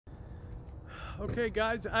Okay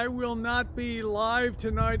guys, I will not be live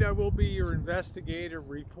tonight. I will be your investigative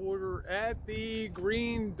reporter at the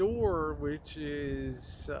Green Door, which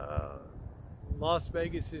is Las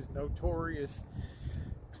Vegas's notorious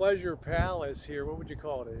pleasure palace here. What would you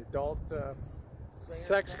call it? Adult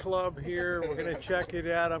sex club here. We're going to check it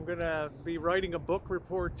out. I'm going to be writing a book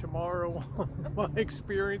report tomorrow on my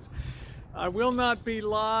experience. I will not be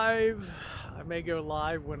live. I may go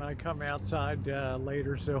live when I come outside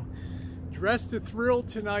later. So dress to thrill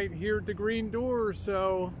tonight here at the Green Door.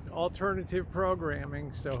 So alternative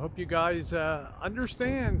programming. So hope you guys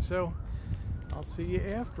understand. So I'll see you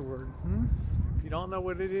afterward. If you don't know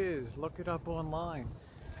what it is, look it up online.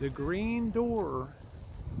 The Green Door,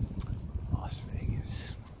 Las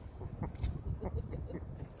Vegas.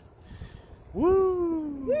 Woo!